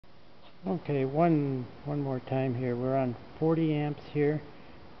Okay, one more time here. We're on 40 amps here,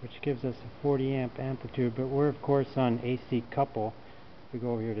 which gives us a 40 amp amplitude, but we're of course on AC couple. If we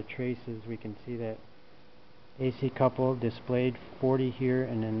go over here to traces, we can see that AC couple displayed 40 here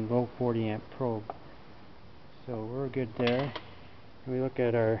and then low 40 amp probe. So we're good there. And we look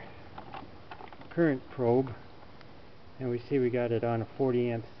at our current probe and we see we got it on a 40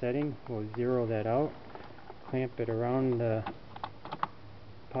 amp setting. We'll zero that out, clamp it around the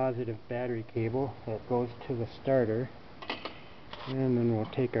positive battery cable that goes to the starter, and then we'll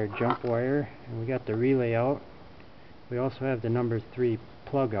take our jump wire, and we got the relay out. We also have the number 3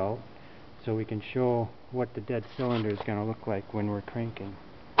 plug out, so we can show what the dead cylinder is going to look like when we're cranking.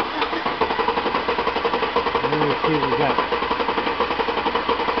 And then we see we got,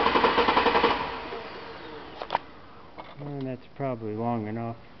 and that's probably long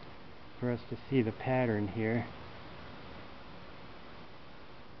enough for us to see the pattern here.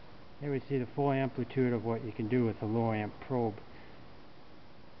 There we see the full amplitude of what you can do with a low amp probe.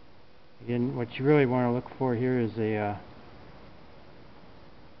 Again, what you really want to look for here is a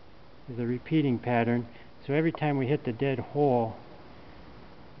repeating pattern. So every time we hit the dead hole,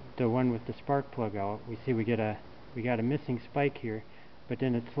 the one with the spark plug out, we see we got a missing spike here, but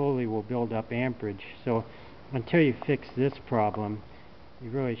then it slowly will build up amperage. So until you fix this problem,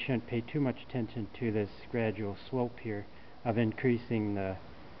 you really shouldn't pay too much attention to this gradual slope here of increasing the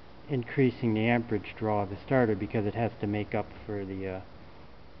amperage draw of the starter, because it has to make up for the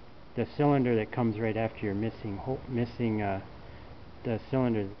cylinder that comes right after your the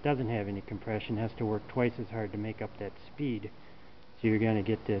cylinder that doesn't have any compression has to work twice as hard to make up that speed. So you're going to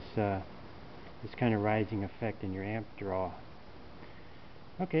get this this kind of rising effect in your amp draw.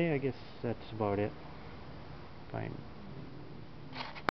 Okay, I guess that's about it. Fine.